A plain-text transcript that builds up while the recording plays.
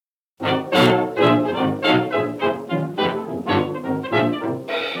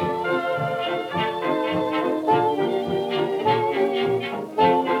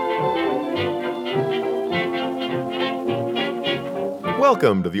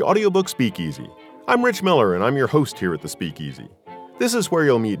Welcome to the Audiobook Speakeasy. I'm Rich Miller, and I'm your host here at the Speakeasy. This is where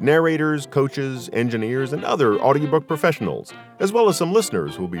you'll meet narrators, coaches, engineers, and other audiobook professionals, as well as some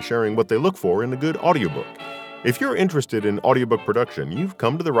listeners who will be sharing what they look for in a good audiobook. If you're interested in audiobook production, you've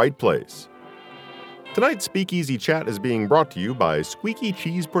come to the right place. Tonight's Speakeasy Chat is being brought to you by Squeaky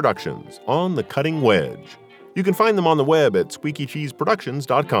Cheese Productions, on the cutting wedge. You can find them on the web at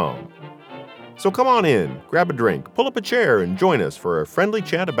squeakycheeseproductions.com. So come on in, grab a drink, pull up a chair, and join us for a friendly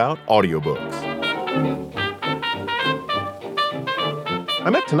chat about audiobooks. I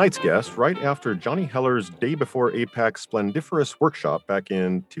met tonight's guest right after Johnny Heller's Day Before APAC Splendiferous workshop back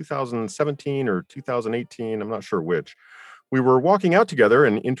in 2017 or 2018, I'm not sure which. We were walking out together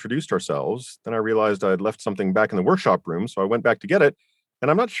and introduced ourselves. Then I realized I had left something back in the workshop room, so I went back to get it.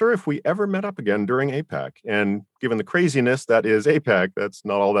 And I'm not sure if we ever met up again during APAC. And given the craziness that is APAC, that's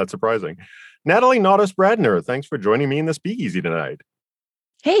not all that surprising. Natalie Naudus Bradner, thanks for joining me in the Speakeasy tonight.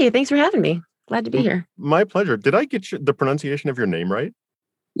 Hey, thanks for having me. Glad to be here. My pleasure. Did I get the pronunciation of your name right?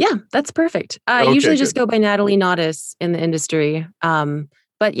 Yeah, that's perfect. I usually just go by Natalie Naudus in the industry.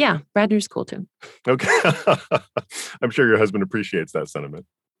 But yeah, Bradner's cool too. Okay. I'm sure your husband appreciates that sentiment.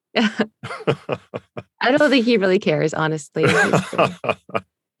 I don't think he really cares, honestly.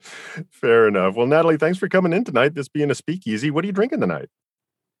 Fair enough. Well, Natalie, thanks for coming in tonight. This being a speakeasy, what are you drinking tonight?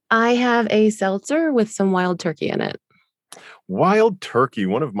 I have a seltzer with some wild turkey in it. Wild turkey,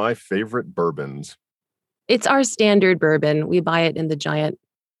 one of my favorite bourbons. It's our standard bourbon. We buy it in the giant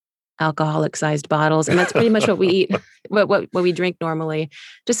alcoholic-sized bottles, and that's pretty much what we eat, what we drink normally.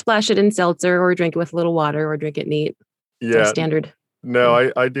 Just splash it in seltzer, or drink it with a little water, or drink it neat. It's our standard.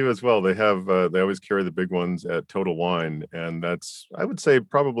 No, I do as well. They have they always carry the big ones at Total Wine, and that's, I would say,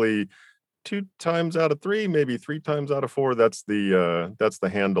 probably 2 times out of 3, maybe 3 times out of 4. That's the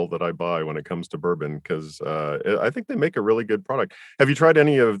handle that I buy when it comes to bourbon, because I think they make a really good product. Have you tried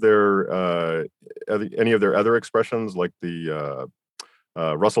any of their other expressions, like the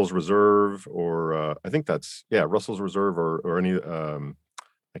Russell's Reserve, or I think that's Russell's Reserve, or any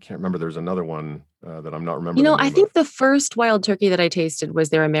I can't remember. There's another one that I'm not remembering. I think the first wild turkey that I tasted was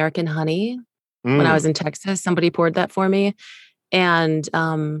their American Honey. When I was in Texas. Somebody poured that for me, and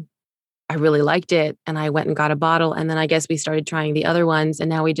I really liked it. And I went and got a bottle, and then I guess we started trying the other ones, and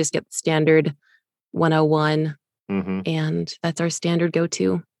now we just get the standard 101, and that's our standard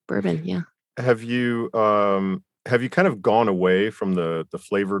go-to bourbon. Yeah. Have you kind of gone away from the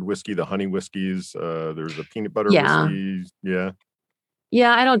flavored whiskey, the honey whiskeys? There's a peanut butter whiskey. Yeah.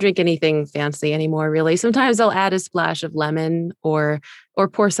 Yeah, I don't drink anything fancy anymore, really. Sometimes I'll add a splash of lemon or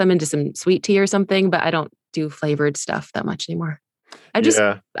pour some into some sweet tea or something, but I don't do flavored stuff that much anymore. I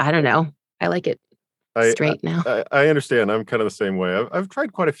don't know. I like it straight now. I understand. I'm kind of the same way. I've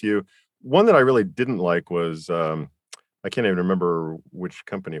tried quite a few. One that I really didn't like was, I can't even remember which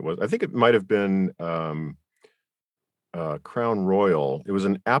company it was. I think it might have been Crown Royal. It was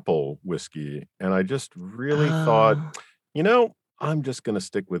an apple whiskey. And I just really thought, I'm just going to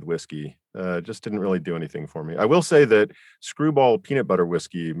stick with whiskey. Just didn't really do anything for me. I will say that Screwball peanut butter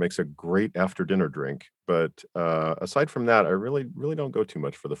whiskey makes a great after dinner drink. But aside from that, I really, really don't go too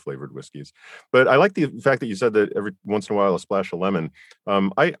much for the flavored whiskeys. But I like the fact that you said that every once in a while a splash of lemon.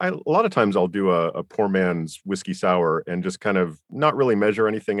 I a lot of times I'll do a poor man's whiskey sour and just kind of not really measure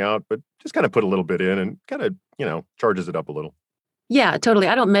anything out, but just kind of put a little bit in and kind of, charges it up a little. Yeah, totally.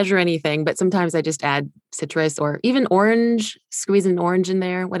 I don't measure anything, but sometimes I just add citrus or even orange, squeeze an orange in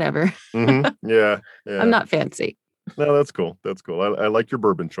there, whatever. Yeah. I'm not fancy. No, that's cool. That's cool. I like your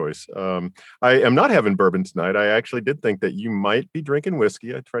bourbon choice. I am not having bourbon tonight. I actually did think that you might be drinking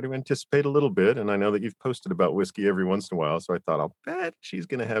whiskey. I try to anticipate a little bit, and I know that you've posted about whiskey every once in a while, so I thought, I'll bet she's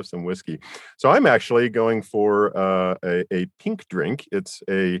going to have some whiskey. So I'm actually going for a pink drink. It's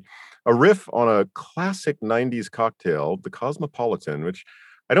a riff on a classic 90s cocktail, the Cosmopolitan, which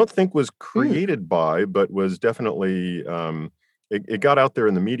I don't think was created by, but was definitely, it got out there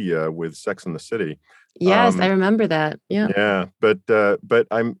in the media with Sex and the City. Yes, I remember that. Yeah. Yeah, but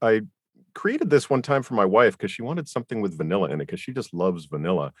I created this one time for my wife because she wanted something with vanilla in it, because she just loves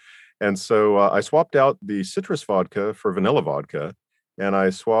vanilla. And so I swapped out the citrus vodka for vanilla vodka, and I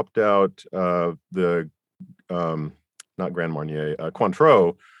swapped out the not Grand Marnier,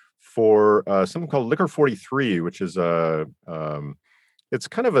 Cointreau for something called Liquor 43, which is it's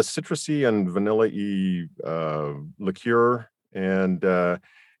kind of a citrusy and vanilla-y liqueur, and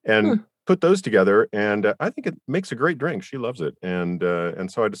put those together, and I think it makes a great drink. She loves it, and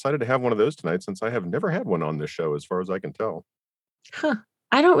so I decided to have one of those tonight, since I have never had one on this show, as far as I can tell.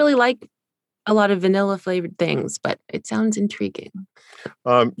 I don't really like a lot of vanilla flavored things, but it sounds intriguing.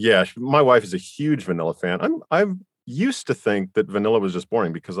 Yeah, my wife is a huge vanilla fan. used to think that vanilla was just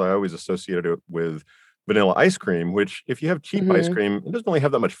boring because I always associated it with vanilla ice cream, which if you have cheap ice Hmm. cream, it doesn't really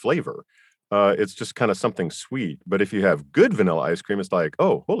have that much flavor. It's just kind of something sweet. But if you have good vanilla ice cream, it's like,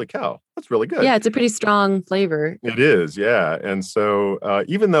 oh, holy cow, that's really good. Yeah, it's a pretty strong flavor. It is, yeah. And so,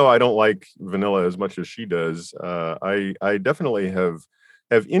 even though I don't like vanilla as much as she does, I definitely have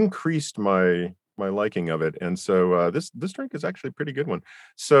increased my liking of it. And so, this drink is actually a pretty good one.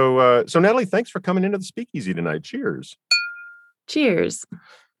 So Natalie, thanks for coming into the Speakeasy tonight. Cheers. Cheers.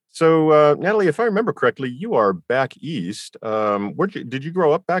 So, Natalie, if I remember correctly, you are back east. Did you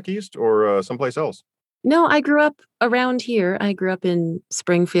grow up back east or someplace else? No, I grew up around here. I grew up in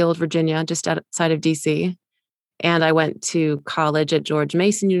Springfield, Virginia, just outside of DC. And I went to college at George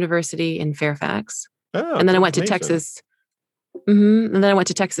Mason University in Fairfax. Oh, And then I George went to Mason. Texas. And then I went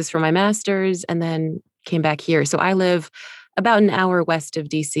to Texas for my master's and then came back here. So I live about an hour west of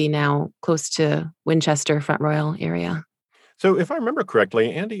DC now, close to Winchester, Front Royal area. So, if I remember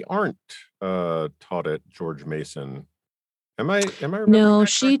correctly, Andy Arndt taught at George Mason. Am I remembering No, that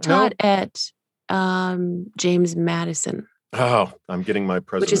she correct? taught No. at James Madison, Oh, I'm getting my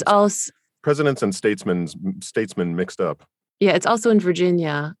which is also, presidents and statesmen mixed up. yeah, it's also in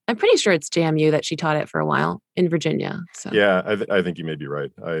Virginia. I'm pretty sure it's JMU that she taught at for a while in Virginia. So, Yeah, I think you may be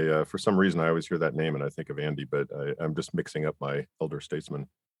right. For some reason I always hear that name and I think of Andy, but I'm just mixing up my elder statesman.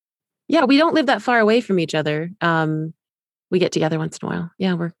 yeah, we don't live that far away from each other. We get together once in a while.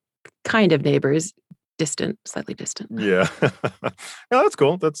 Yeah, we're kind of neighbors, distant, slightly distant. Yeah. Yeah, that's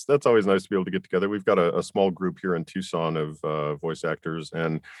cool. That's always nice to be able to get together. We've got a small group here in Tucson of voice actors,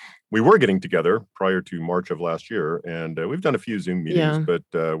 and we were getting together prior to March of last year, and we've done a few Zoom meetings, Yeah.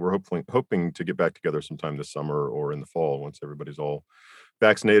 but we're hoping to get back together sometime this summer or in the fall once everybody's all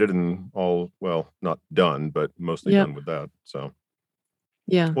vaccinated and all, well, not done, but mostly Yep. done with that. So,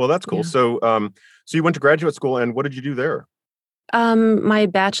 Yeah. well, that's cool. Yeah. So you went to graduate school, and what did you do there? My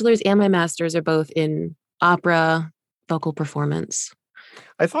bachelor's and my master's are both in opera vocal performance.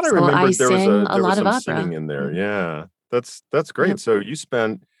 I thought I So I remembered sang a there was lot of some singing opera. in Yeah. there. Yeah. That's great. Yep. So you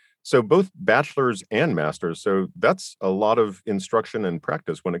spent so both bachelor's and master's. So that's a lot of instruction and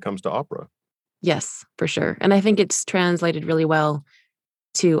practice when it comes to opera. Yes, for sure. And I think it's translated really well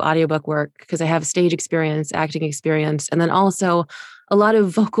to audiobook work because I have stage experience, acting experience, and then also a lot of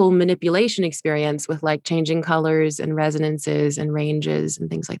vocal manipulation experience with like changing colors and resonances and ranges and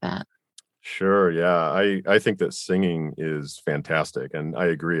things like that. Sure. Yeah. I think that singing is fantastic. And I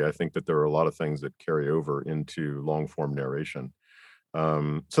agree. I think that there are a lot of things that carry over into long form narration.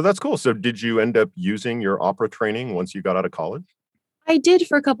 So that's cool. So did you end up using your opera training once you got out of college? I did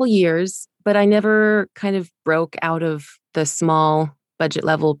for a couple years, but I never kind of broke out of the small budget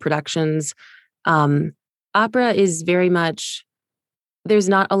level productions. Um, Opera is very much, there's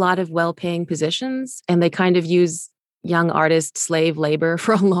not a lot of well paying positions, and they kind of use young artists slave labor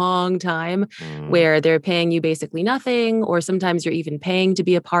for a long time Mm, where they're paying you basically nothing, or sometimes you're even paying to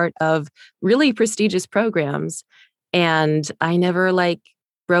be a part of really prestigious programs. And I never like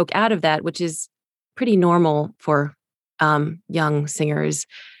broke out of that, which is pretty normal for young singers.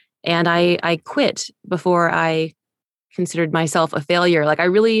 And I quit before I considered myself a failure. Like I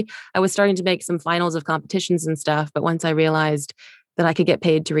was starting to make some finals of competitions and stuff, but once I realized that I could get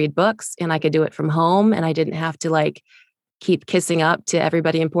paid to read books and I could do it from home and I didn't have to like keep kissing up to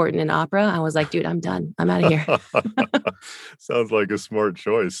everybody important in opera, I was like, dude, I'm done. I'm out of here. sounds like a smart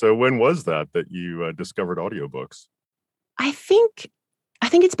choice. So when was that you discovered audiobooks? I think I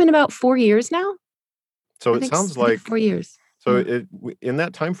think it's been about 4 years now. So it sounds I think like 4 years. so Yeah. in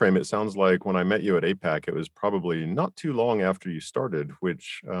that time frame, it sounds like when I met you at APAC, it was probably not too long after you started,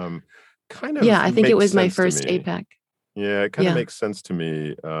 which kind Yeah, of I think it makes was my sense to first me. APAC. Yeah, it kind of Yeah. makes sense to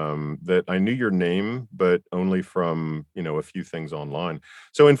me that I knew your name, but only from a few things online.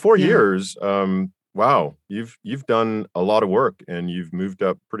 So in four Yeah. years, wow, you've done a lot of work and you've moved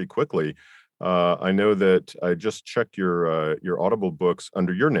up pretty quickly. I know that I just checked your Audible books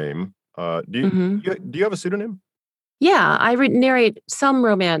under your name. Mhm. Do you have a pseudonym? Yeah, narrate some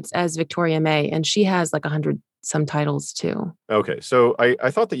romance as Victoria May, and she has like 100 some titles too. Okay, so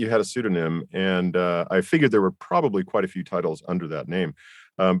I thought that you had a pseudonym, and I figured there were probably quite a few titles under that name.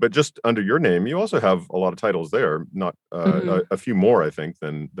 But just under your name, you also have a lot of titles there, not Mhm. a few more, I think,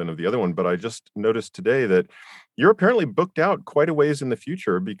 than of the other one. But I just noticed today that you're apparently booked out quite a ways in the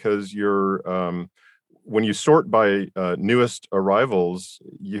future because you're when you sort by newest arrivals,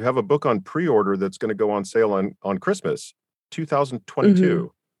 you have a book on pre-order that's going to go on sale on Christmas, Mhm.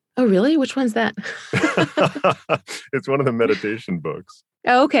 2022. Oh, really? Which one's that? It's one of the meditation books.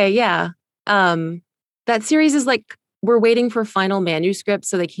 Oh, okay, yeah. Um, that series is like we're waiting for final manuscripts,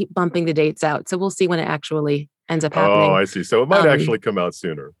 so they keep bumping the dates out. So we'll see when it actually ends up Oh, happening. I see. So it might Um, actually come out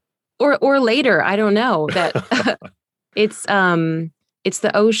sooner. or later. I don't know that it's it's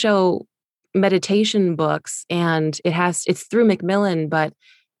the Osho meditation books, and it's through Macmillan, but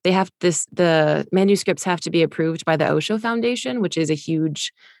they have the manuscripts have to be approved by the Osho Foundation, which is a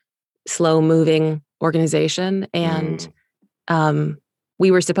huge, slow moving organization. And Mm. um, we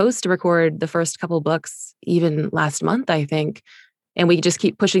were supposed to record the first couple books even last month, I think. And we just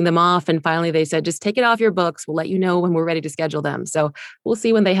keep pushing them off. And finally they said, just take it off your books. We'll let you know when we're ready to schedule them. So we'll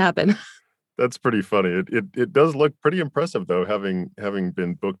see when they happen. That's pretty funny. It does look pretty impressive though, having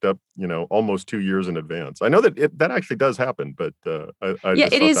been booked up, almost 2 years in advance. I know that actually does happen, but I Yeah,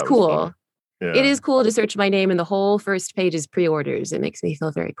 just it thought is that was funny. cool. It Yeah. is cool to search my name and the whole first page is pre-orders. It makes me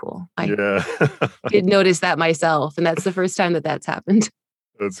feel very cool. I Yeah. did notice that myself, and that's the first time that that's happened.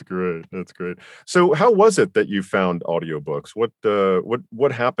 That's great. That's great. So how was it that you found audiobooks?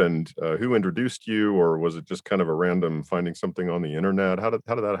 What happened? Who introduced you, or was it just kind of a random finding something on the internet? How did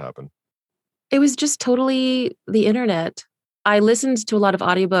that happen? It was just totally the internet. I listened to a lot of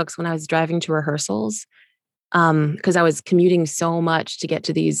audiobooks when I was driving to rehearsals, because I was commuting so much to get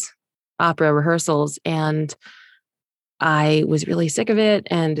to these opera rehearsals, and I was really sick of it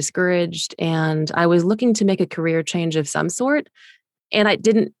and discouraged, and I was looking to make a career change of some sort. And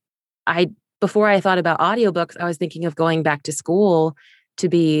I before I thought about audiobooks, I was thinking of going back to school to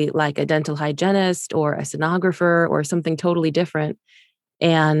be like a dental hygienist or a sonographer or something totally different.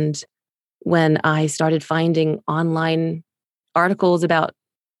 And when I started finding online articles about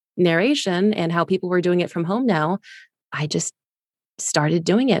narration and how people were doing it from home now, I just started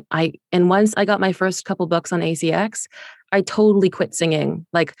doing it. And once I got my first couple books on ACX, I totally quit singing.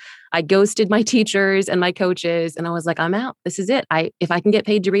 Like, I ghosted my teachers and my coaches, and I was like, I'm out. This is it. If I can get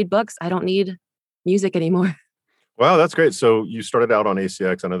paid to read books, I don't need music anymore. Wow, that's great. So you started out on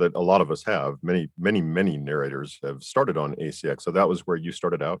ACX. I know that a lot of us have. Many, many, many narrators have started on ACX. So that was where you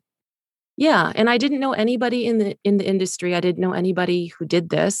started out. Yeah, and I didn't know anybody in the industry. I didn't know anybody who did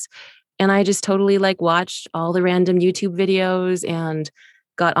this, and I just totally like watched all the random YouTube videos and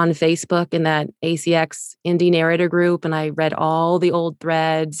got on Facebook in that ACX indie narrator group, and I read all the old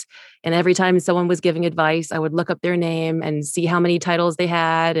threads, and every time someone was giving advice, I would look up their name and see how many titles they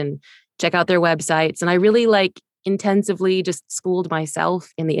had and check out their websites, and I really like intensively just schooled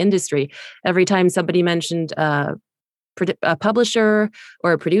myself in the industry. Every time somebody mentioned a publisher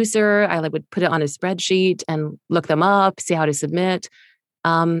or a producer, I like would put it on a spreadsheet and look them up, see how to submit.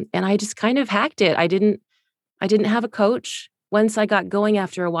 And I just kind of hacked it. I didn't have a coach. Once I got going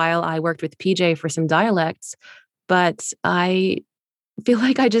after a while, I worked with PJ for some dialects, but I feel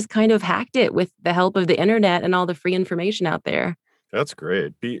like I just kind of hacked it with the help of the internet and all the free information out there. That's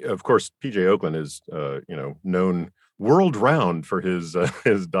great. Of course, PJ Oakland is, known world round for his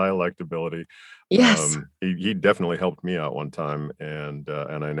his dialect ability. Yes, He definitely helped me out one time, and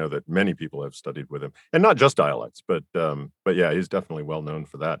I know that many people have studied with him, and not just dialects, but yeah, he's definitely well known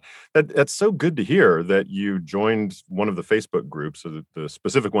for that. That's so good to hear that you joined one of the Facebook groups. So the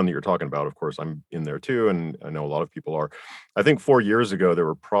specific one that you're talking about, of course, I'm in there too, and I know a lot of people are. I think 4 years ago there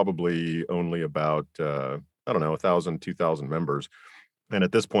were probably only about I don't know, 1,000, 2,000 members. And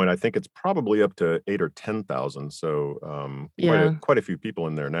at this point, I think it's probably up to 8 or 10,000. So yeah. quite a few people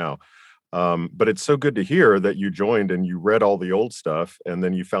in there now. But it's so good to hear that you joined and you read all the old stuff, and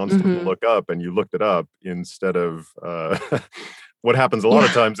then you found stuff to Hmm. look up and you looked it up instead of what happens a lot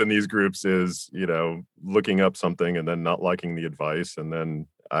of Yeah, times in these groups is, looking up something and then not liking the advice. And then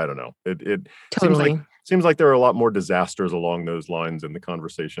I don't know. It seems like totally. seems like there are a lot more disasters along those lines in the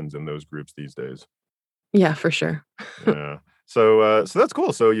conversations in those groups these days. Yeah, for sure. Yeah. So that's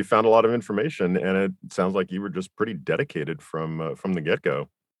cool. So you found a lot of information, and it sounds like you were just pretty dedicated from the get go.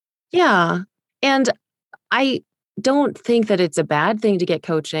 Yeah. And I don't think that it's a bad thing to get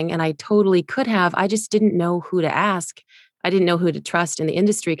coaching, and I totally could have. I just didn't know who to ask. I didn't know who to trust in the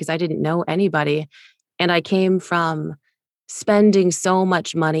industry because I didn't know anybody. And I came from spending so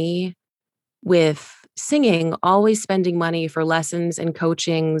much money with singing, always spending money for lessons and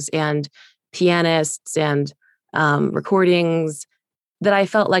coachings and pianists and recordings, that I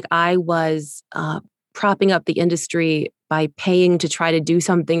felt like I was propping up the industry by paying to try to do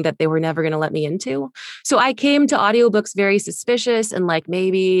something that they were never going to let me into. So I came to audiobooks very suspicious and like,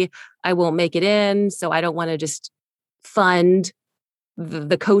 maybe I won't make it in. So I don't want to just fund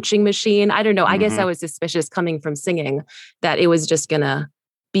the coaching machine. I don't know. I guess I Hmm. was suspicious coming from singing that it was just going to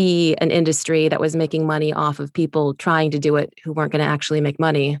be an industry that was making money off of people trying to do it who weren't going to actually make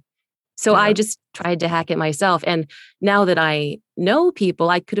money. So I Yeah. just tried to hack it myself. And now that I know people,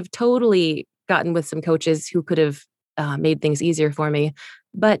 I could have totally gotten with some coaches who could have made things easier for me.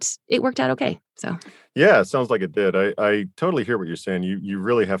 But it worked out okay. So Yeah, it sounds like it did. I totally hear what you're saying. You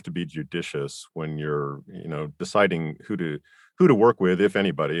really have to be judicious when you're, deciding who to work with, if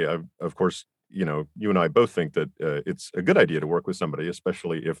anybody. Of course, you and I both think that it's a good idea to work with somebody,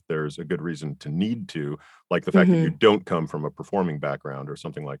 especially if there's a good reason to need to, like the fact that you hmm don't come from a performing background or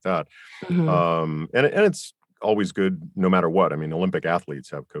something like that. hmm And it's always good no matter what. I mean, Olympic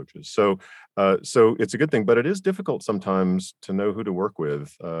athletes have coaches, so it's a good thing. But it is difficult sometimes to know who to work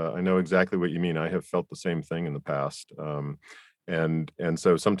with. I know exactly what you mean. I have felt the same thing in the past, and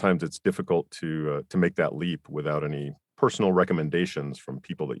so sometimes it's difficult to make that leap without any personal recommendations from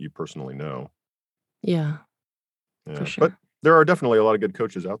people that you personally know. Yeah, for Yeah, but sure. there are definitely a lot of good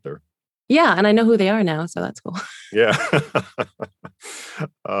coaches out there. Yeah, and I know who they are now, so that's cool. Yeah.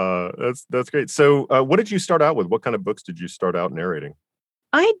 That's great. So, what did you start out with? What kind of books did you start out narrating?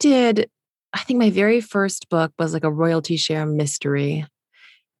 I did, I think my very first book was like a royalty share mystery.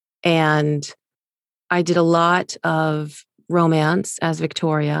 And I did a lot of romance as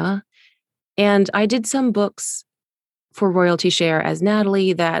Victoria. And I did some books for royalty share as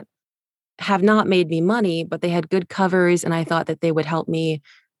Natalie that have not made me money, but they had good covers. And I thought that they would help me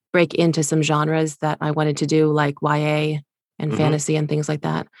break into some genres that I wanted to do, like YA and Hmm. fantasy and things like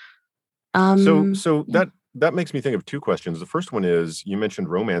that. So Yeah, that makes me think of two questions. The first one is, you mentioned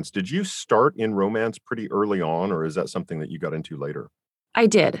romance. Did you start in romance pretty early on, or is that something that you got into later? I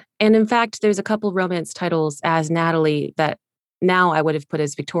did. And in fact, there's a couple romance titles as Natalie that now I would have put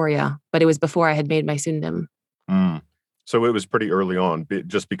as Victoria, but it was before I had made my pseudonym. Mm. So it was pretty early on,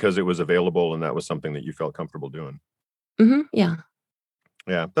 just because it was available and that was something that you felt comfortable doing. Yeah.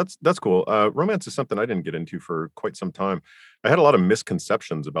 Yeah, that's cool. Romance is something I didn't get into for quite some time. I had a lot of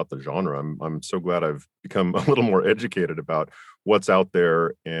misconceptions about the genre. I'm so glad I've become a little more educated about what's out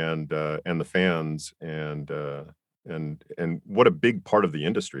there, and the fans, and what a big part of the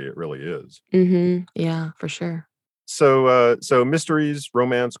industry it really is. Yeah, for sure. So mysteries,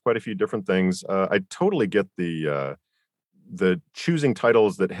 romance, quite a few different things. I totally get the choosing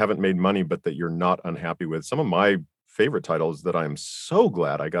titles that haven't made money, but that you're not unhappy with. Some of my favorite titles that I'm so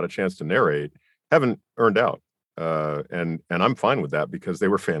glad I got a chance to narrate haven't earned out. And I'm fine with that because they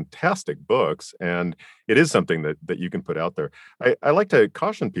were fantastic books, and it is something that you can put out there. I like to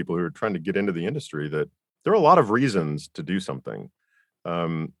caution people who are trying to get into the industry that there are a lot of reasons to do something.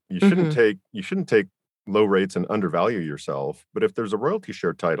 Mhm. You shouldn't take low rates and undervalue yourself. But if there's a royalty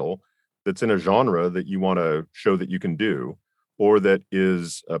share title that's in a genre that you want to show that you can do, or that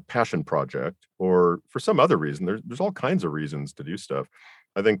is a passion project, or for some other reason, there's all kinds of reasons to do stuff.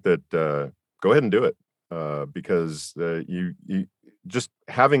 I think that go ahead and do it, because you just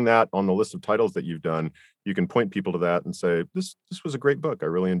having that on the list of titles that you've done, you can point people to that and say, this was a great book. I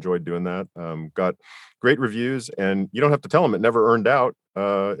really enjoyed doing that. Got great reviews, and you don't have to tell them it never earned out.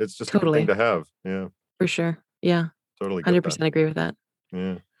 It's just a good thing Totally. to have. Yeah, For sure. Yeah. totally get that. 100% agree with that.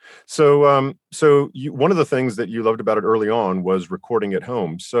 Yeah. So one of the things that you loved about it early on was recording at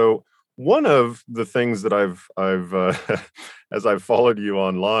home. So one of the things that I've as I've followed you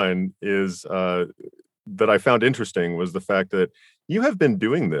online is that I found interesting was the fact that you have been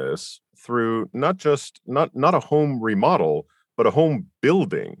doing this through not a home remodel, but a home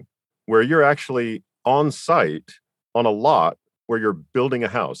building, where you're actually on site on a lot where you're building a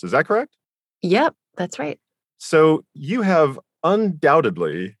house. Is that correct? Yep, that's right. So you have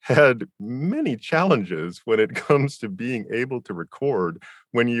undoubtedly had many challenges when it comes to being able to record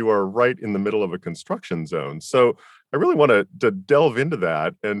when you are right in the middle of a construction zone. So I really want to delve into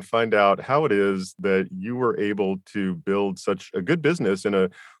that and find out how it is that you were able to build such a good business in a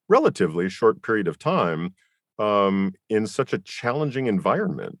relatively short period of time, in such a challenging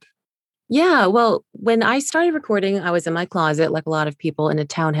environment. Yeah, well, when I started recording, I was in my closet like a lot of people in a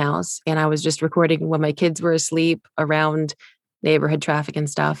townhouse, and I was just recording when my kids were asleep around neighborhood traffic and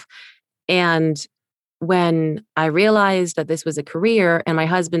stuff. And when I realized that this was a career and my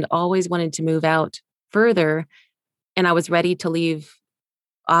husband always wanted to move out further, and I was ready to leave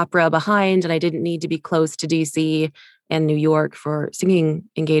opera behind and I didn't need to be close to DC and New York for singing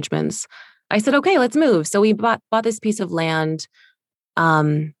engagements, I said, okay, let's move. So we bought this piece of land.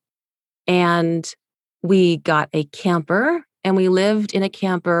 Um, and we got a camper and we lived in a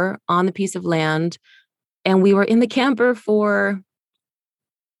camper on the piece of land. And we were in the camper for,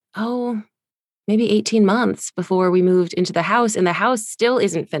 oh, maybe 18 months before we moved into the house. And the house still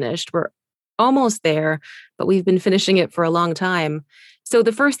isn't finished. We're almost there, but we've been finishing it for a long time. So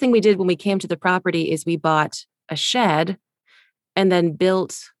the first thing we did when we came to the property is we bought a shed and then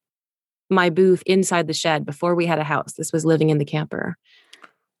built my booth inside the shed before we had a house. This was living in the camper.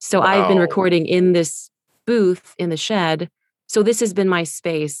 So I've been Wow. recording in this booth in the shed. So this has been my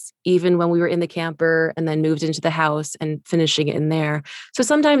space, even when we were in the camper and then moved into the house and finishing it in there. So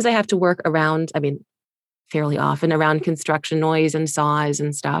sometimes I have to work around, I mean, fairly often around construction noise and saws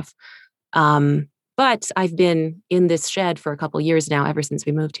and stuff. But I've been in this shed for a couple years now, ever since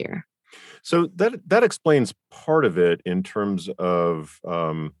we moved here. So that explains part of it in terms of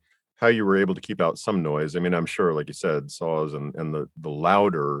how you were able to keep out some noise. I mean, I'm sure, like you said, saws and the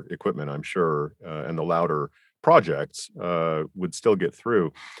louder equipment, I'm sure, and the louder projects would still get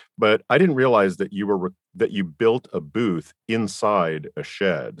through. But I didn't realize that that you built a booth inside a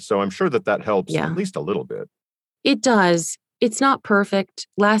shed. So I'm sure that that helps at Yeah, least a little bit. it does. It's not perfect.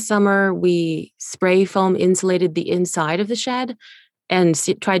 Last summer, we spray foam insulated the inside of the shed and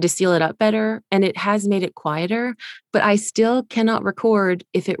tried to seal it up better, and it has made it quieter, but I still cannot record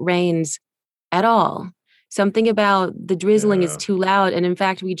if it rains at all. Something about the drizzling is Yeah. too loud. And in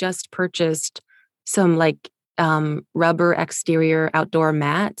fact, we just purchased some like rubber exterior outdoor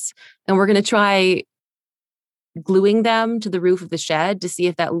mats, and we're going to try gluing them to the roof of the shed to see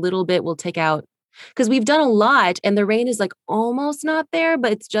if that little bit will take out. Because we've done a lot and the rain is like almost not there,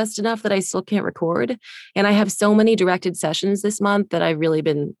 but it's just enough that I still can't record. And I have so many directed sessions this month that I've really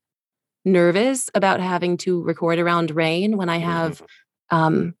been nervous about having to record around rain when I have Mhm.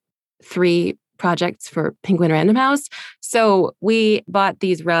 um, 3 projects for Penguin Random House. So we bought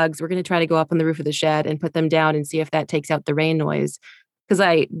these rugs. We're going to try to go up on the roof of the shed and put them down and see if that takes out the rain noise.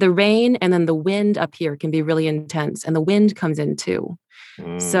 Because the rain and then the wind up here can be really intense, and the wind comes in too.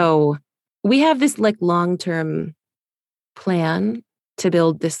 Mm. So we have this like long-term plan to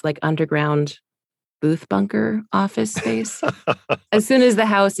build this like underground booth bunker office space. As soon as the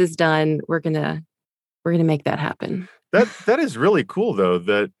house is done, we're gonna make that happen. That is really cool though,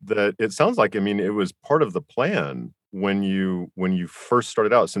 that it sounds like, I mean, it was part of the plan when you first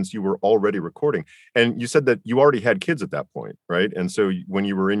started out, since you were already recording. And you said that you already had kids at that point, right? And so when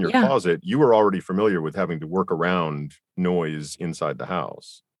you were in your Yeah. closet, you were already familiar with having to work around noise inside the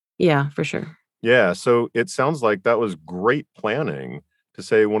house. Yeah, for sure. Yeah, so it sounds like that was great planning to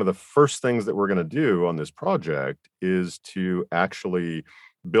say one of the first things that we're gonna do on this project is to actually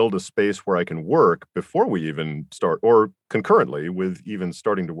build a space where I can work before we even start, or concurrently with even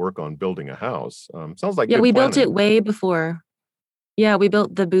starting to work on building a house. Sounds like Yeah, good we built it planning. way before. Yeah, we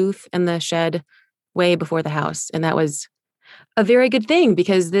built the booth and the shed way before the house, and that was a very good thing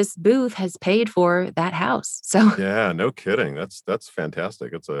because this booth has paid for that house. So, Yeah, no kidding. That's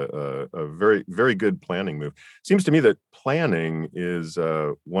fantastic. It's a very very good planning move. Seems to me that planning is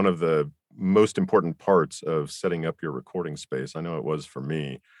one of the most important parts of setting up your recording space. I know it was for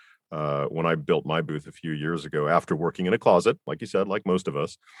me when I built my booth a few years ago. After working in a closet, like you said, like most of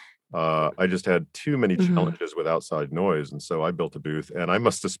us, I just had too many mhm. challenges with outside noise, and so I built a booth. And I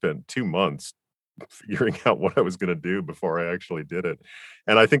must have spent 2 months figuring out what I was gonna do before I actually did it.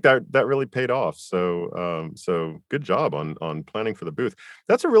 And I think that that really paid off. So, so good job on planning for the booth.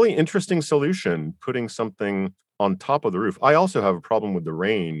 That's a really interesting solution, putting something on top of the roof. I also have a problem with the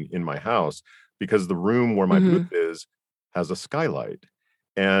rain in my house because the room where my booth Mhm. is has a skylight.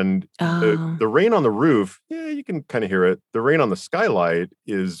 And Oh, the rain on the roof, yeah, you can kind of hear it. The rain on the skylight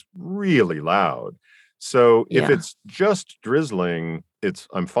is really loud. So if yeah. it's just drizzling,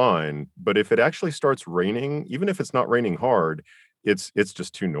 I'm fine. But if it actually starts raining, even if it's not raining hard, it's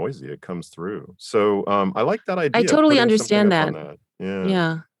just too noisy. It comes through. So I like that I idea of totally putting something understand up on that. that.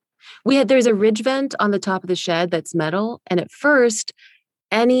 Yeah. Yeah. There's a ridge vent on the top of the shed that's metal, and at first,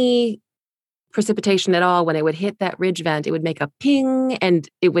 any precipitation at all, when it would hit that ridge vent, it would make a ping and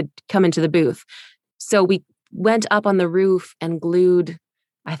it would come into the booth. So we went up on the roof and glued,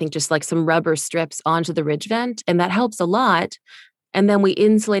 I think, just like some rubber strips onto the ridge vent, and that helps a lot. And then we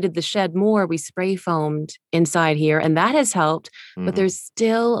insulated the shed more. We spray foamed inside here, and that has helped. But Mhm. there's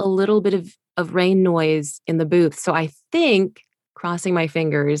still a little bit of rain noise in the booth. So I think, crossing my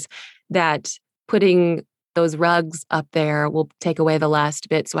fingers, that putting those rugs up there will take away the last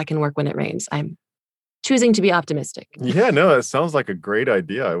bit so I can work when it rains. I'm choosing to be optimistic. Yeah, no, it sounds like a great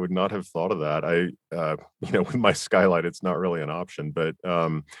idea. I would not have thought of that. With my skylight, it's not really an option, but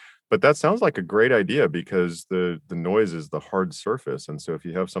that sounds like a great idea because the noise is the hard surface, and so if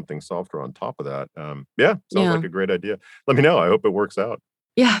you have something softer on top of that, yeah, sounds like Yeah. a great idea. Let me know. I hope it works out.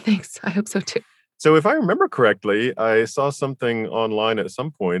 Yeah, thanks. I hope so too. So, if I remember correctly, I saw something online at some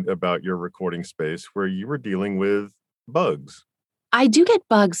point about your recording space where you were dealing with bugs. I do get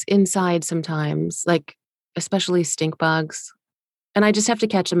bugs inside sometimes, like especially stink bugs, and I just have to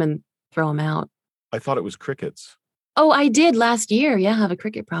catch them and throw them out. I thought it was crickets. Oh, I did last year. Yeah, have a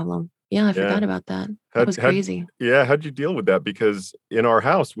cricket problem. Yeah, I Yeah. forgot about that. That How'd, was how'd, crazy. yeah, how'd you deal with that? Because in our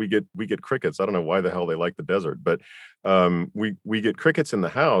house we get crickets. I don't know why the hell they like the desert, but we get crickets in the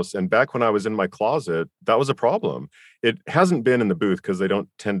house. And back when I was in my closet, that was a problem. It hasn't been in the booth because they don't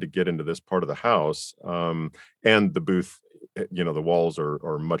tend to get into this part of the house. And the booth, the walls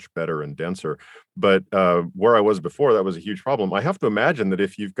are much better and denser. But where I was before, that was a huge problem. I have to imagine that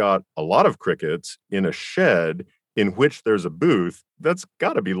if you've got a lot of crickets in a shed in which there's a booth, that's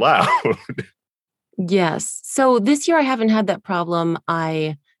got to be loud. Yes. So this year I haven't had that problem.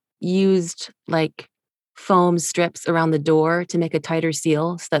 I used like foam strips around the door to make a tighter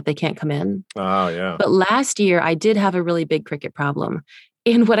seal so that they can't come in. Oh, yeah. But last year I did have a really big cricket problem.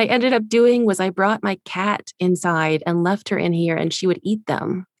 And what I ended up doing was I brought my cat inside and left her in here and she would eat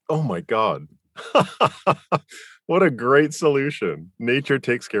them. Oh my God. What a great solution. Nature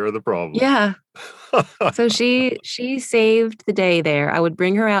takes care of the problem. Yeah. So she saved the day there. I would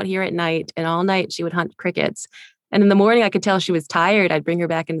bring her out here at night and all night she would hunt crickets. And in the morning I could tell she was tired. I'd bring her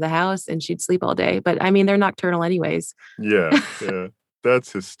back into the house and she'd sleep all day. But I mean, they're nocturnal anyways. Yeah, yeah.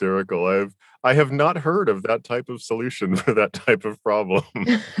 That's hysterical. I have not heard of that type of solution for that type of problem.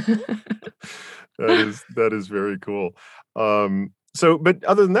 That is very cool. But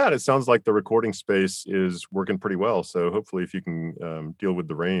other than that, it sounds like the recording space is working pretty well. So hopefully, if you can deal with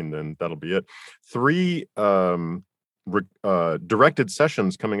the rain, then that'll be it. 3 directed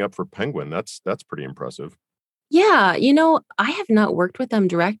sessions coming up for Penguin. That's pretty impressive. Yeah, I have not worked with them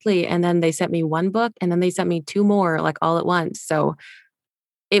directly. And then they sent me one book and then they sent me two more like all at once. So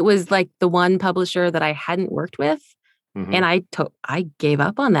it was like the one publisher that I hadn't worked with. Hmm. And I gave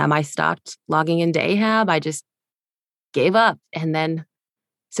up on them. I stopped logging into Ahab. I just gave up. And then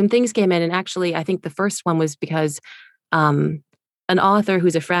some things came in. And actually, I think the first one was because um, an author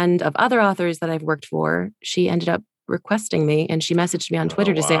who's a friend of other authors that I've worked for, she ended up requesting me and she messaged me on Oh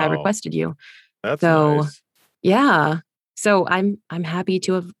Twitter to say, I wow, requested you. that's So nice. yeah. So I'm happy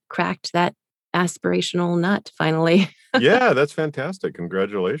to have cracked that aspirational nut finally. Yeah, that's fantastic.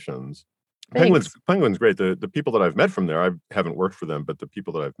 Congratulations. Penguin's Thanks. Penguin's great. The people that I've met from there, I haven't worked for them, but the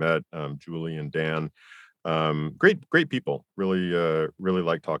people that I've met, Julie and Dan, great people. Really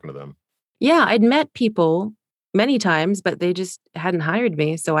like talking to them. Yeah, I'd met people many times, but they just hadn't hired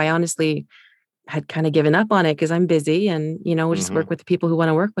me. So I honestly had kind of given up on it because I'm busy and, we'll just Hmm. work with the people who want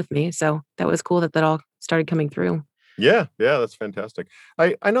to work with me. So that was cool that all started coming through. Yeah, yeah, that's fantastic.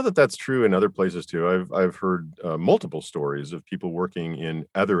 I know that that's true in other places too. I've heard multiple stories of people working in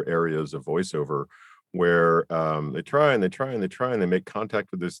other areas of voiceover where they try and they try and they try and they make contact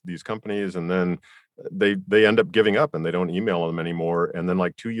with these companies and then they end up giving up and they don't email them anymore. And then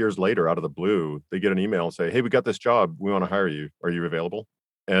like 2 years later, out of the blue, they get an email and say, "Hey, we got this job. We want to hire you. Are you available?"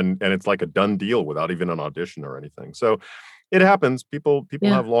 And it's like a done deal without even an audition or anything. So it happens. People Yeah,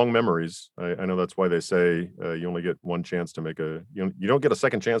 have long memories. I know that's why they say you only get one chance to make you don't get a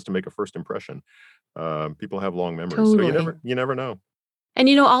second chance to make a first impression. People have long memories, so you totally. never know. And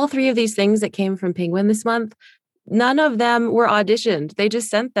all three of these things that came from Penguin this month, none of them were auditioned. They just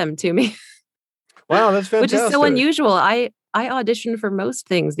sent them to me, Wow, that's which is so fantastic. unusual. I audition for most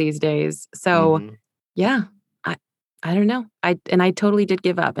things these days. So Hmm. yeah, I I don't know. I totally did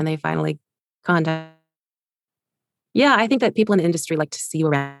give up and they finally contacted. Yeah, I think that people in the industry like to see you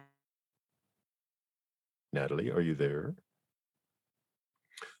around. Natalie, are you there?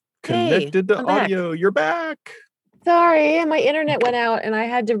 Hey, Connected to I'm back. audio. You're back. Sorry, my internet went out and I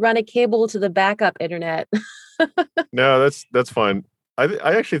had to run a cable to the backup internet. No, that's fine.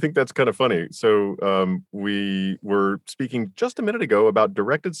 I actually think that's kind of funny. So we were speaking just a minute ago about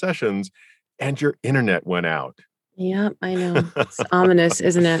directed sessions, and your internet went out. Yep, I know. It's ominous,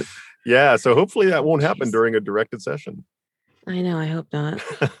 isn't it? Yeah, so hopefully that Oh, won't happen jeez. during a directed session. I know. I hope not.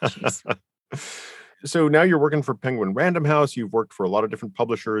 Jeez. So now you're working for Penguin Random House. You've worked for a lot of different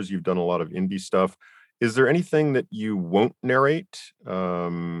publishers. You've done a lot of indie stuff. Is there anything that you won't narrate?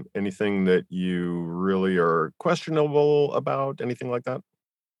 Anything that you really are questionable about? Anything like that?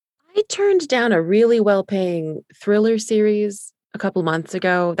 I turned down a really well-paying thriller series a couple months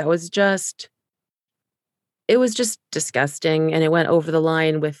ago that was just disgusting and it went over the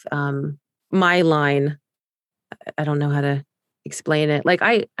line with my line. I don't know how to explain it. Like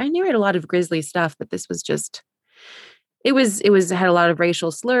I narrate a lot of grisly stuff, but this was just it was had a lot of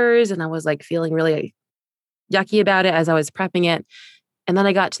racial slurs and I was like feeling really yucky about it as I was prepping it. And then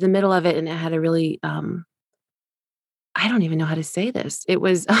I got to the middle of it and it had a really I don't even know how to say this. It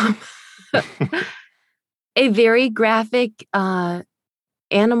was a very graphic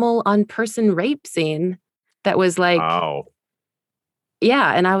animal on person rape scene that was like, Wow.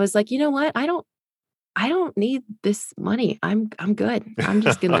 yeah. And I was like, you know what? I don't. I don't need this money. I'm good. I'm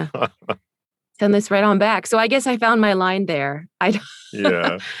just gonna send this right on back. So I guess I found my line there.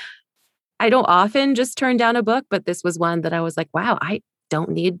 Yeah. I don't often just turn down a book, but this was one that I was like, wow, I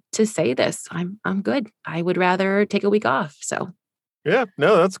don't need to say this. I'm good. I would rather take a week off. So Yeah,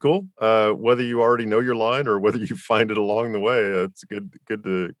 no, that's cool. Whether you already know your line or whether you find it along the way, it's good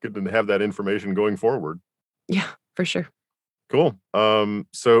to have that information going forward. yeah, for sure. Cool.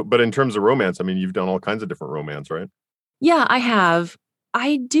 But in terms of romance, I mean, you've done all kinds of different romance, right? Yeah, I have.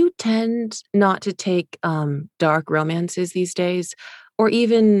 I do tend not to take dark romances these days, or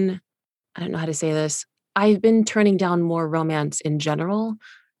even, I don't know how to say this. I've been turning down more romance in general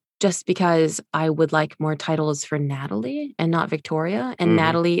just because I would like more titles for Natalie and not Victoria. And Hmm.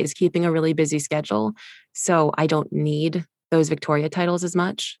 Natalie is keeping a really busy schedule. So I don't need those Victoria titles as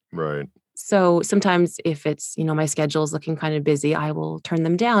much. Right. So sometimes if it's, my schedule is looking kind of busy, I will turn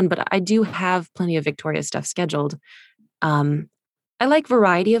them down. But I do have plenty of Victoria stuff scheduled. Um, I like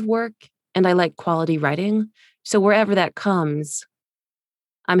variety of work and I like quality writing. So wherever that comes,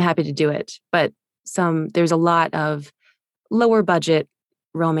 I'm happy to do it. But there's a lot of lower budget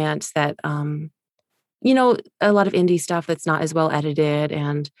romance that a lot of indie stuff that's not as well edited.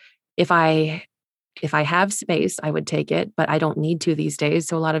 And if I if I have space, I would take it, but I don't need to these days.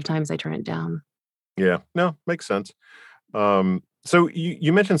 So a lot of times I turn it down. Yeah. No, makes sense. So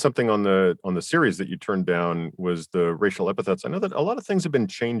you mentioned something on the series that you turned down was the racial epithets. I know that a lot of things have been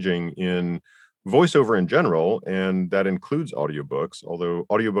changing in voiceover in general, and that includes audiobooks, although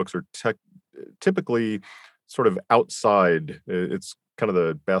audiobooks are typically sort of outside. It's kind of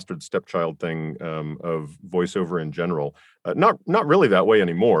the bastard stepchild thing of voiceover in general. Not really that way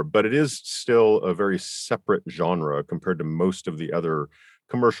anymore, but it is still a very separate genre compared to most of the other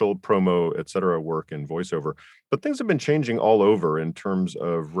commercial, promo, et cetera, work in voiceover. But things have been changing all over in terms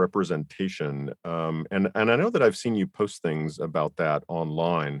of representation. And I know that I've seen you post things about that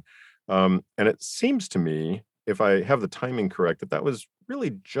online. And it seems to me, if I have the timing correct, that that was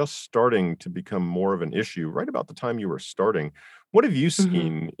really just starting to become more of an issue right about the time you were starting. What have you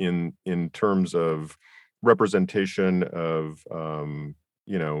Mhm. seen in terms of representation of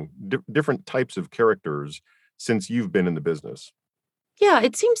different types of characters since you've been in the business? Yeah,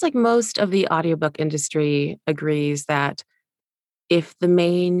 it seems like most of the audiobook industry agrees that if the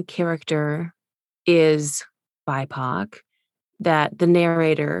main character is BIPOC, that the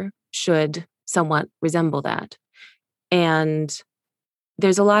narrator should somewhat resemble that. And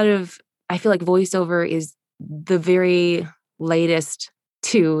there's a lot of, I feel like voiceover is the very latest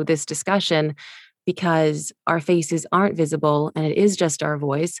to this discussion because our faces aren't visible and it is just our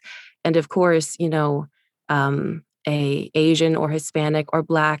voice. And of course, a Asian or Hispanic or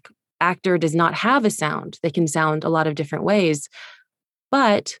Black actor does not have a sound. They can sound a lot of different ways.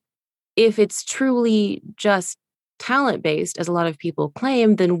 But if it's truly just talent based, as a lot of people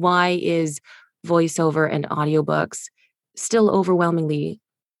claim, then why is voiceover and audiobooks still overwhelmingly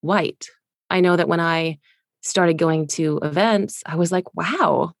white? I know that when I started going to events, I was like,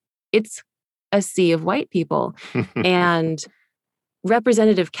 wow, it's a sea of white people. And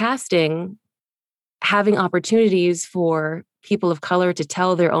representative casting, having opportunities for people of color to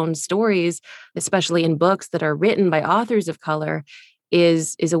tell their own stories, especially in books that are written by authors of color,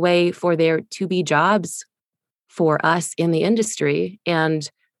 is a way for there to be jobs for us in the industry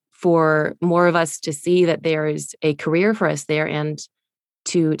and for more of us to see that there is a career for us there and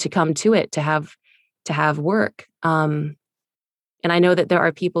to come to it to have work. And I know that there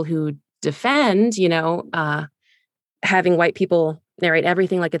are people who defend, having white people narrate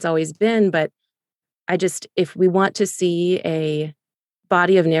everything like it's always been, but if we want to see a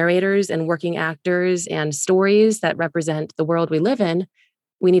body of narrators and working actors and stories that represent the world we live in,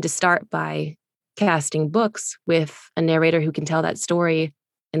 we need to start by casting books with a narrator who can tell that story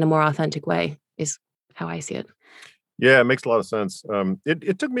in a more authentic way, is how I see it. Yeah, it makes a lot of sense.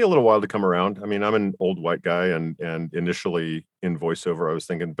 It took me a little while to come around. I mean, I'm an old white guy, and initially in voiceover, I was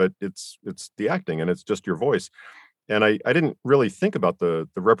thinking, but it's the acting and it's just your voice, and I didn't really think about the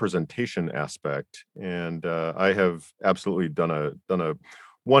representation aspect. And I have absolutely done a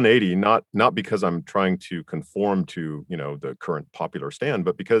 180, not because I'm trying to conform to the current popular stand,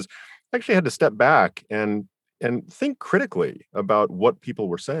 but because I actually had to step back and think critically about what people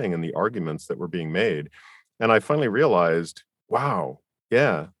were saying and the arguments that were being made. And I finally realized, wow,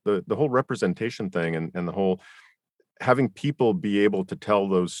 yeah, the whole representation thing and the whole having people be able to tell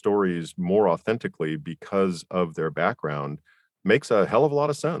those stories more authentically because of their background makes a hell of a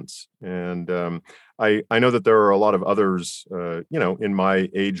lot of sense. And I know that there are a lot of others, in my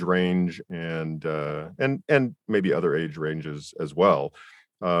age range and maybe other age ranges as well,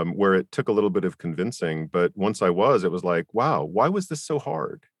 where it took a little bit of convincing. But once I was, it was like, wow, why was this so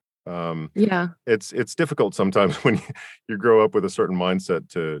hard? Yeah. It's difficult sometimes when you grow up with a certain mindset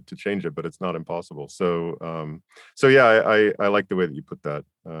to change it, but it's not impossible. So yeah, I like the way that you put that.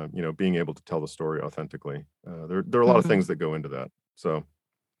 Being able to tell the story authentically. There are a lot of Hmm. things that go into that.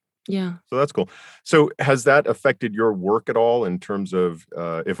 Yeah. So that's cool. So has that affected your work at all in terms of,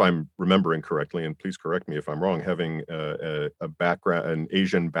 if I'm remembering correctly, and please correct me if I'm wrong, having a background, an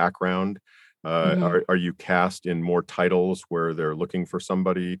Asian background? Hmm. Are you cast in more titles where they're looking for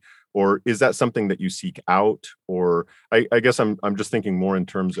somebody, or is that something that you seek out? Or I guess I'm just thinking more in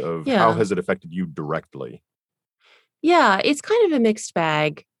terms of how Yeah. has it affected you directly? Yeah. It's kind of a mixed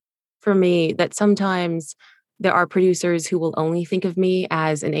bag for me that sometimes there are producers who will only think of me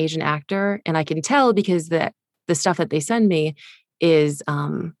as an Asian actor. And I can tell because the stuff that they send me is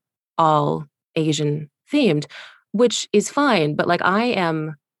all Asian themed, which is fine. But like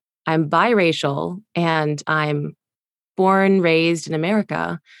I'm biracial and I'm born, raised in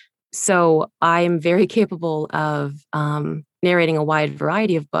America. So I'm very capable of narrating a wide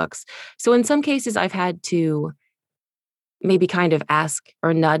variety of books. So in some cases, I've had to maybe kind of ask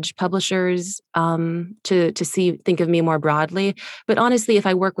or nudge publishers to think of me more broadly. But honestly, if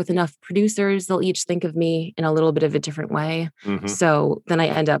I work with enough producers, they'll each think of me in a little bit of a different way. Hmm. So then I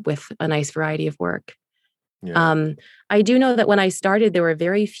end up with a nice variety of work. Yeah. Um, I do know that when I started, there were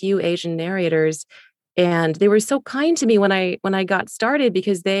very few Asian narrators, and they were so kind to me when I got started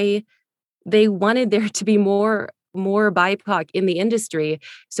because they wanted there to be more BIPOC in the industry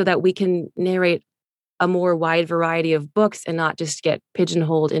so that we can narrate a more wide variety of books and not just get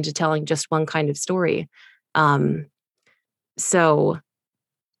pigeonholed into telling just one kind of story. Um, so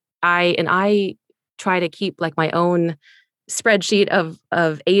I try to keep like my own spreadsheet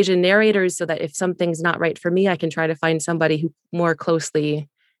of Asian narrators so that if something's not right for me, I can try to find somebody who more closely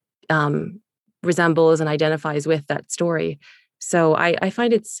um, resembles and identifies with that story. So I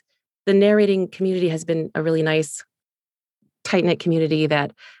find it's the narrating community has been a really nice, tight knit community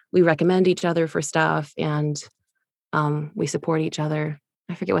that we recommend each other for stuff and we support each other.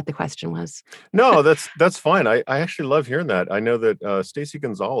 I forget what the question was. No, that's fine. I actually love hearing that. I know that Stacey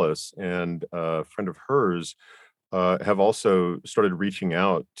Gonzalez and a friend of hers have also started reaching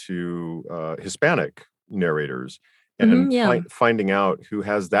out to Hispanic narrators and Hmm. Yeah. finding out who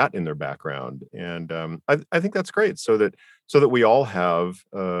has that in their background. And I think that's great, so that we all have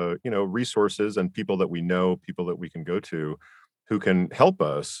resources and people that we know, people that we can go to, who can help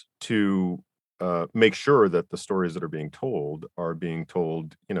us to make sure that the stories that are being told,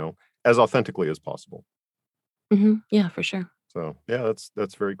 as authentically as possible. Hmm. Yeah, for sure. So yeah,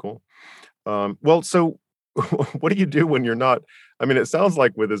 that's very cool. Well, so what do you do when you're not? I mean, it sounds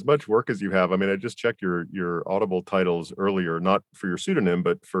like with as much work as you have. I mean, I just checked your Audible titles earlier, not for your pseudonym,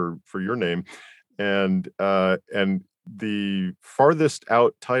 but for your name, and the farthest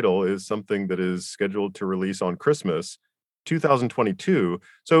out title is something that is scheduled to release on Christmas, 2022.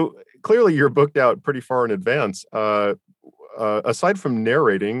 So clearly, you're booked out pretty far in advance. Aside from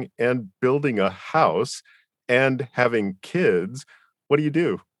narrating and building a house and having kids, what do you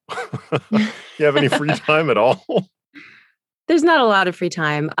do? You have any free time at all? There's not a lot of free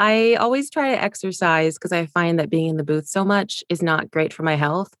time. I always try to exercise because I find that being in the booth so much is not great for my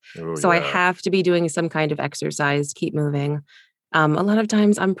health. Oh, So I yeah. have to be doing some kind of exercise, keep moving. A lot of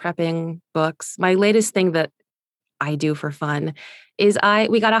times I'm prepping books. My latest thing that I do for fun is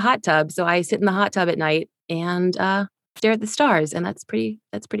we got a hot tub, so I sit in the hot tub at night and stare at the stars, and that's pretty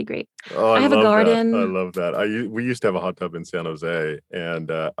great. Oh, I I have a love that. I garden. love that. We used to have a hot tub in San Jose, and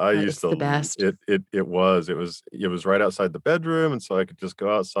I used It's the to best. it was right outside the bedroom, and so I could just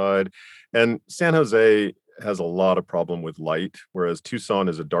go outside. And San Jose has a lot of problem with light, whereas Tucson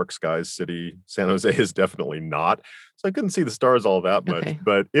is a dark skies city. San Jose is definitely not. So I couldn't see the stars all that much, Okay.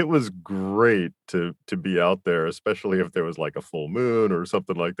 but it was great to be out there, especially if there was like a full moon or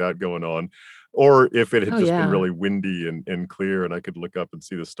something like that going on, or if it had Oh just been yeah. really windy and clear and I could look up and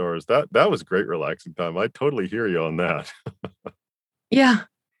see the stars. That was great relaxing time. I totally hear you on that. Yeah.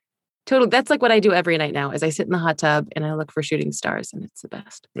 Totally. That's like what I do every night now is I sit in the hot tub and I look for shooting stars and it's the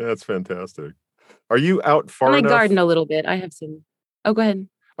best. That's fantastic. Are you out And far I garden enough? a little bit. I have some. Oh, go ahead.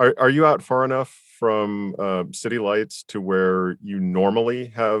 Are you out far enough from city lights to where you normally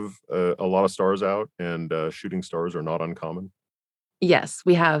have a lot of stars out, and shooting stars are not uncommon? Yes,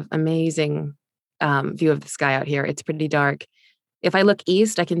 we have amazing view of the sky out here. It's pretty dark. If I look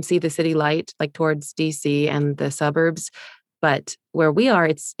east, I can see the city light like towards DC and the suburbs. But where we are,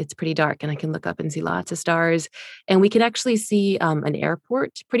 it's pretty dark, and I can look up and see lots of stars. And we can actually see an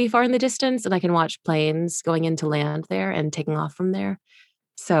airport pretty far in the distance, and I can watch planes going into land there and taking off from there.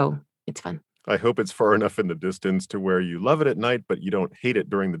 So it's fun. I hope it's far enough in the distance to where you love it at night, but you don't hate it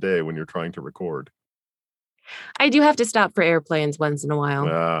during the day when you're trying to record. I do have to stop for airplanes once in a while,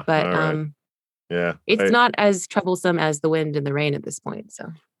 Ah, but all right. Yeah, it's not as troublesome as the wind and the rain at this point.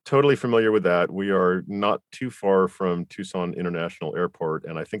 So totally familiar with that. We are not too far from Tucson International Airport,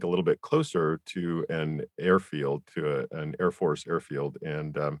 and I think a little bit closer to an airfield, to an Air Force airfield.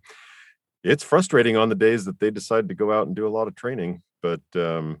 And it's frustrating on the days that they decide to go out and do a lot of training, but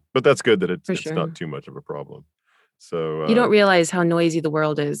that's good that for it's not sure. too much of a problem. So, You don't realize how noisy the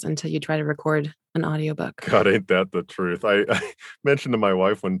world is until you try to record an audiobook. God, ain't that the truth? I mentioned to my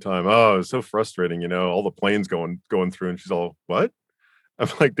wife one time, oh, it's so frustrating, all the planes going through, and she's all, what? I'm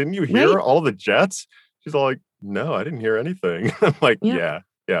like, didn't you hear Right? all the jets? She's all like, no, I didn't hear anything. I'm like, Yep.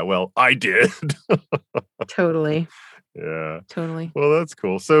 yeah, well, I did. Totally. Yeah. Totally. Well, that's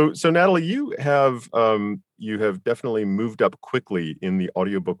cool. So Natalie, you have definitely moved up quickly in the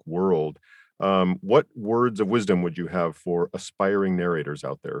audiobook world. What words of wisdom would you have for aspiring narrators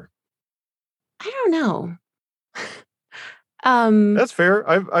out there? I don't know. um, That's fair.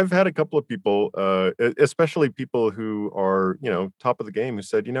 I've had a couple of people, especially people who are, top of the game, who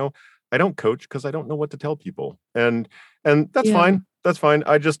said, I don't coach because I don't know what to tell people, and that's yeah. fine. That's fine.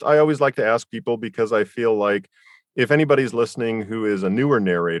 I always like to ask people because I feel like if anybody's listening who is a newer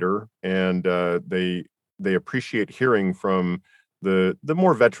narrator and they appreciate hearing from the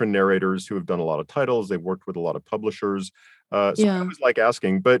more veteran narrators who have done a lot of titles, they've worked with a lot of publishers. So I Yeah. always like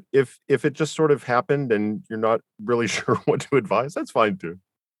asking, but if it just sort of happened and you're not really sure what to advise, that's fine too.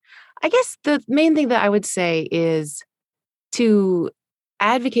 I guess the main thing that I would say is to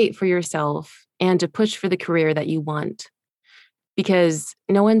advocate for yourself and to push for the career that you want because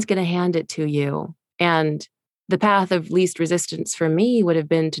no one's going to hand it to you. And the path of least resistance for me would have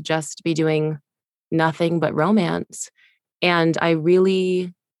been to just be doing nothing but romance. And I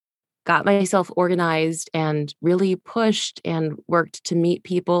really got myself organized and really pushed and worked to meet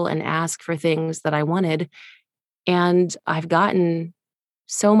people and ask for things that I wanted. And I've gotten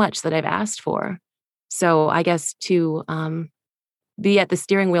so much that I've asked for. So I guess to be at the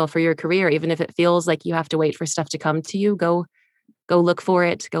steering wheel for your career, even if it feels like you have to wait for stuff to come to you, go look for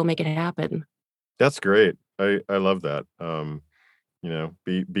it, go make it happen. That's great. I love that.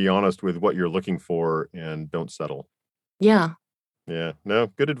 Be honest with what you're looking for and don't settle. Yeah. Yeah. No,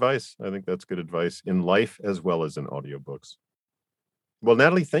 good advice. I think that's good advice in life as well as in audiobooks. Well,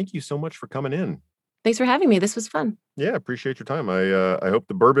 Natalie, thank you so much for coming in. Thanks for having me. This was fun. Yeah, appreciate your time. I hope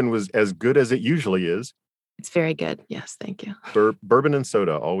the bourbon was as good as it usually is. It's very good. Yes, thank you. Bourbon and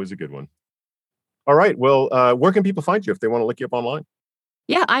soda, always a good one. All right. Well, where can people find you if they want to look you up online?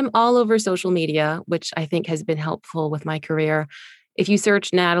 Yeah, I'm all over social media, which I think has been helpful with my career. If you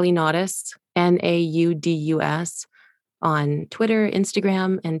search Natalie Naudus, Naudus, on Twitter,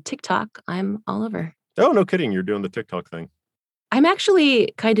 Instagram, and TikTok, I'm all over. Oh, no kidding. You're doing the TikTok thing. I'm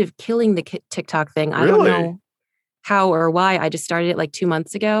actually kind of killing the TikTok thing. I don't Really? know how or why. I just started it like 2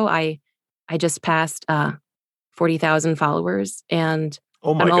 months ago. I just passed 40,000 followers and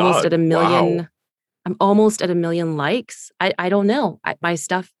Oh I'm my almost at God. a Wow. million. I'm almost at a million likes. I don't know. My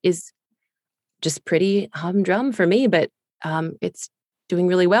stuff is just pretty humdrum for me, but it's doing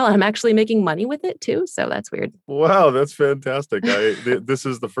really well. And I'm actually making money with it too. So that's weird. Wow, that's fantastic. This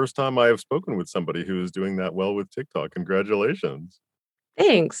is the first time I have spoken with somebody who is doing that well with TikTok. Congratulations.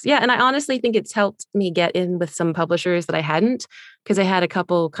 Thanks. Yeah. And I honestly think it's helped me get in with some publishers that I hadn't because I had a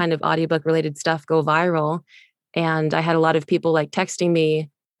couple kind of audiobook related stuff go viral. And I had a lot of people like texting me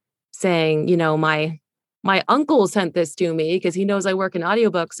saying, my uncle sent this to me because he knows I work in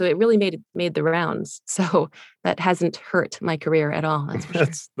audiobooks. So it really made the rounds. So that hasn't hurt my career at all. That's for sure.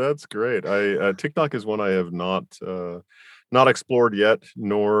 That's great. I TikTok is one I have not explored yet,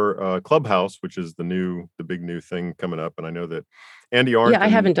 nor Clubhouse, which is the big new thing coming up. And I know that Andy Arndt Yeah, I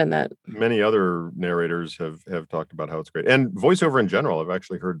and haven't done that. many other narrators have talked about how it's great. And voiceover in general, I've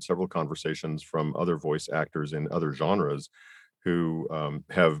actually heard several conversations from other voice actors in other genres who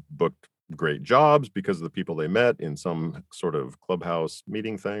have booked great jobs because of the people they met in some sort of clubhouse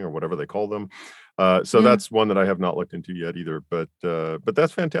meeting thing or whatever they call them. So Yeah. that's one that I have not looked into yet either. But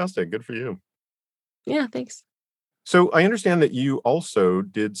that's fantastic. Good for you. Yeah. Thanks. So I understand that you also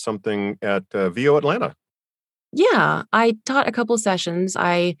did something at VO Atlanta. Yeah. I taught a couple sessions.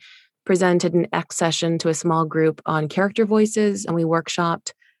 I presented an X session to a small group on character voices, and we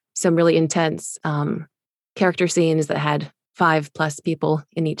workshopped some really intense character scenes that had 5+ people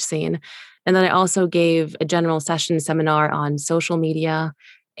in each scene. And then I also gave a general session seminar on social media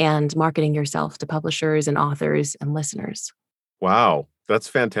and marketing yourself to publishers and authors and listeners. Wow. That's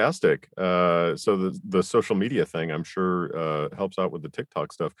fantastic. So the social media thing, I'm sure, helps out with the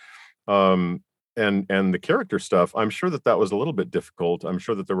TikTok stuff. Um, and the character stuff, I'm sure that was a little bit difficult. I'm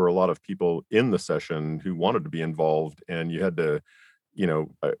sure that there were a lot of people in the session who wanted to be involved, and you had to,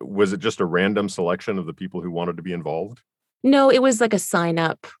 was it just a random selection of the people who wanted to be involved? No, it was like a sign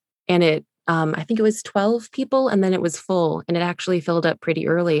up, and I think it was 12 people, and then it was full, and it actually filled up pretty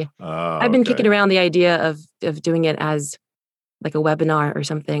early. Ah, I've been kicking okay. around the idea of doing it as like a webinar or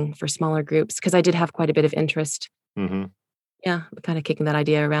something for smaller groups because I did have quite a bit of interest. Mhm. Yeah, I'm kind of kicking that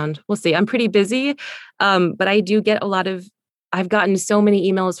idea around. We'll see. I'm pretty busy, but I do get a lot of. I've gotten so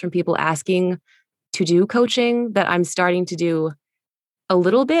many emails from people asking to do coaching that I'm starting to do a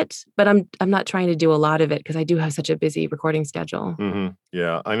little bit, but I'm not trying to do a lot of it because I do have such a busy recording schedule. Mhm.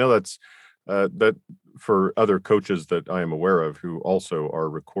 Yeah, I know that for other coaches that I am aware of who also are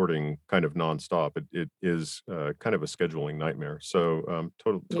recording kind of nonstop, it is kind of a scheduling nightmare. So Yeah.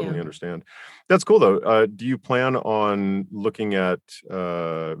 totally understand. That's cool though. Do you plan on looking at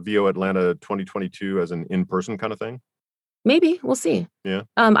VO Atlanta 2022 as an in-person kind of thing? Maybe, we'll see. Yeah.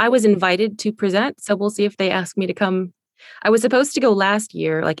 I was invited to present, so we'll see if they ask me to come. I was supposed to go last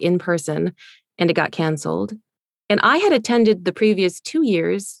year, like in person, and it got canceled. And I had attended the previous 2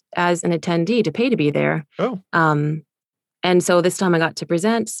 years as an attendee to pay to be there. Oh, Um, and so this time I got to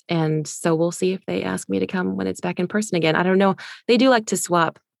present, and so we'll see if they ask me to come when it's back in person again. I don't know. They do like to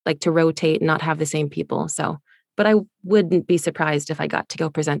swap, like to rotate and not have the same people. So, but I wouldn't be surprised if I got to go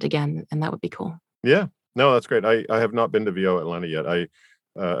present again, and that would be cool. yeah. No, that's great. I have not been to VO Atlanta yet. I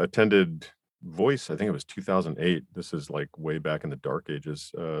attended Voice, I think it was 2008. This is like way back in the dark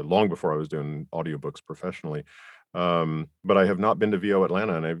ages, long before I was doing audiobooks professionally. But I have not been to VO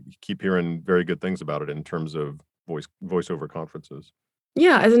Atlanta, and I keep hearing very good things about it in terms of voiceover conferences.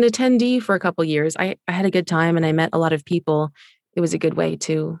 Yeah, as an attendee for a couple years, I had a good time and I met a lot of people. It was a good way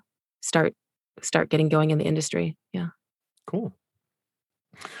to start start getting going in the industry. Yeah. Cool.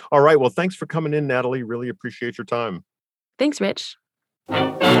 All right. Well, thanks for coming in, Natalie. Really appreciate your time. Thanks, Rich.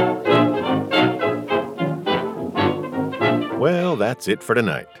 Well, that's it for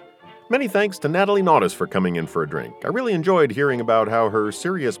tonight. Many thanks to Natalie Naudus for coming in for a drink. I really enjoyed hearing about how her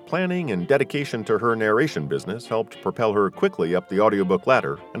serious planning and dedication to her narration business helped propel her quickly up the audiobook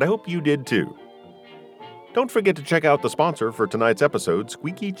ladder, and I hope you did too. Don't forget to check out the sponsor for tonight's episode,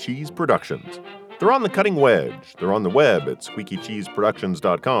 Squeaky Cheese Productions. They're on the cutting wedge. They're on the web at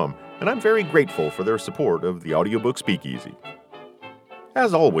squeakycheeseproductions.com, and I'm very grateful for their support of the audiobook Speakeasy.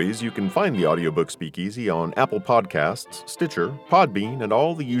 As always, you can find the audiobook Speakeasy on Apple Podcasts, Stitcher, Podbean, and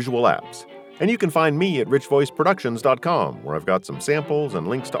all the usual apps. And you can find me at richvoiceproductions.com, where I've got some samples and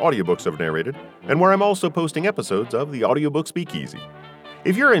links to audiobooks I've narrated, and where I'm also posting episodes of the audiobook Speakeasy.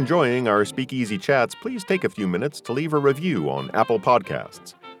 If you're enjoying our Speakeasy chats, please take a few minutes to leave a review on Apple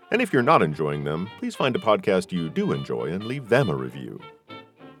Podcasts. And if you're not enjoying them, please find a podcast you do enjoy and leave them a review.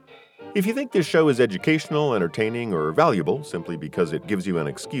 If you think this show is educational, entertaining, or valuable simply because it gives you an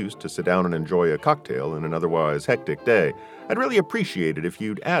excuse to sit down and enjoy a cocktail in an otherwise hectic day, I'd really appreciate it if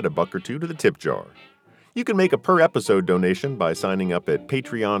you'd add $1 or $2 to the tip jar. You can make a per-episode donation by signing up at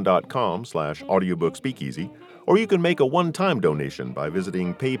patreon.com/audiobookspeakeasy, or you can make a one-time donation by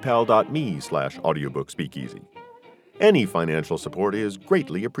visiting paypal.me/audiobookspeakeasy. Any financial support is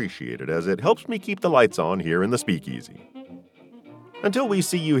greatly appreciated as it helps me keep the lights on here in the Speakeasy. Until we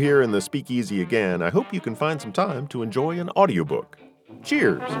see you here in the Speakeasy again, I hope you can find some time to enjoy an audiobook.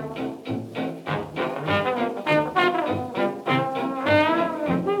 Cheers!